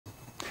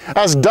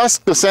As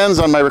dusk descends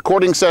on my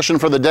recording session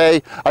for the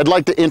day, I'd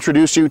like to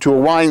introduce you to a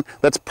wine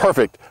that's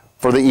perfect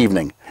for the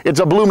evening.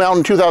 It's a Blue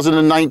Mountain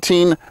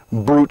 2019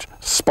 Brut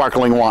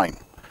sparkling wine.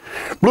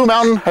 Blue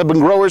Mountain have been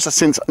growers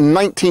since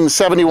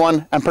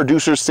 1971 and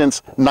producers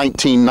since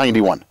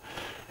 1991.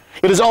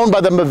 It is owned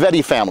by the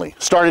Moutain family,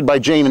 started by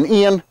Jane and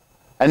Ian,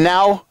 and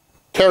now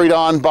carried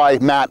on by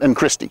Matt and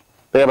Christy.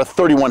 They have a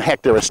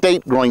 31-hectare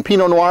estate growing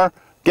Pinot Noir,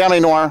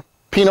 Gamay Noir,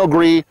 Pinot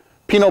Gris,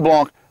 Pinot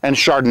Blanc, and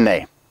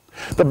Chardonnay.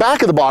 The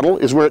back of the bottle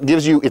is where it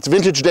gives you its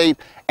vintage date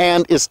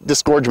and its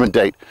disgorgement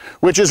date,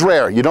 which is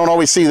rare. You don't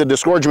always see the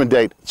disgorgement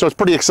date, so it's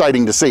pretty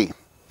exciting to see.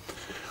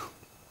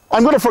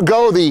 I'm going to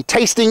forego the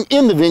tasting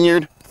in the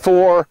vineyard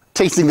for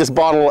tasting this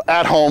bottle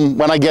at home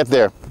when I get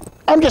there.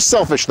 I'm just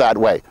selfish that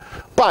way.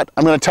 But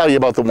I'm going to tell you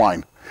about the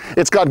wine.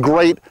 It's got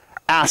great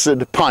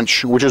acid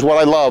punch, which is what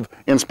I love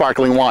in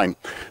sparkling wine.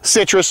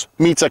 Citrus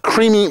meets a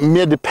creamy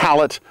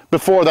mid-palate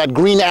before that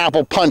green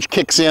apple punch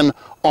kicks in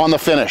on the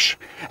finish.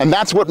 And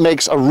that's what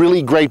makes a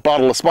really great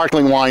bottle of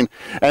sparkling wine,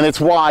 and it's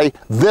why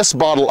this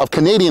bottle of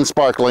Canadian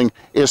sparkling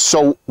is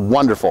so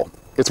wonderful.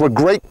 It's what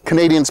great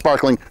Canadian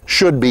sparkling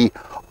should be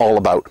all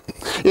about.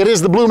 It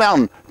is the Blue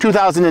Mountain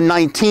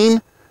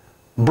 2019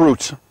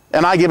 Brut,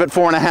 and I give it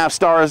 4.5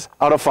 stars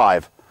out of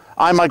 5.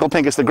 I'm Michael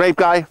Pinkus, the Grape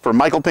Guy, for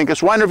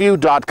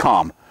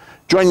michaelpinkuswinereview.com.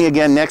 Join me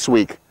again next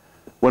week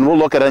when we'll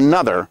look at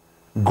another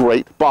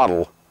great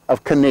bottle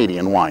of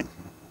Canadian wine.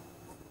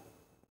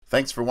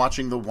 Thanks for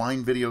watching the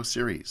wine video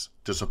series.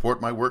 To support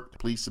my work,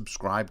 please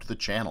subscribe to the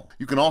channel.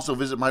 You can also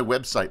visit my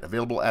website,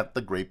 available at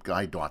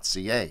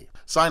thegrapeguy.ca.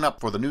 Sign up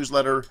for the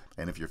newsletter,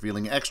 and if you're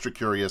feeling extra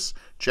curious,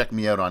 check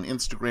me out on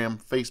Instagram,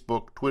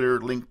 Facebook, Twitter,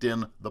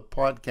 LinkedIn, the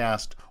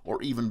podcast,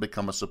 or even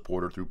become a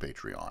supporter through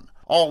Patreon.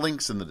 All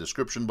links in the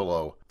description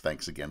below.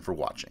 Thanks again for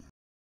watching.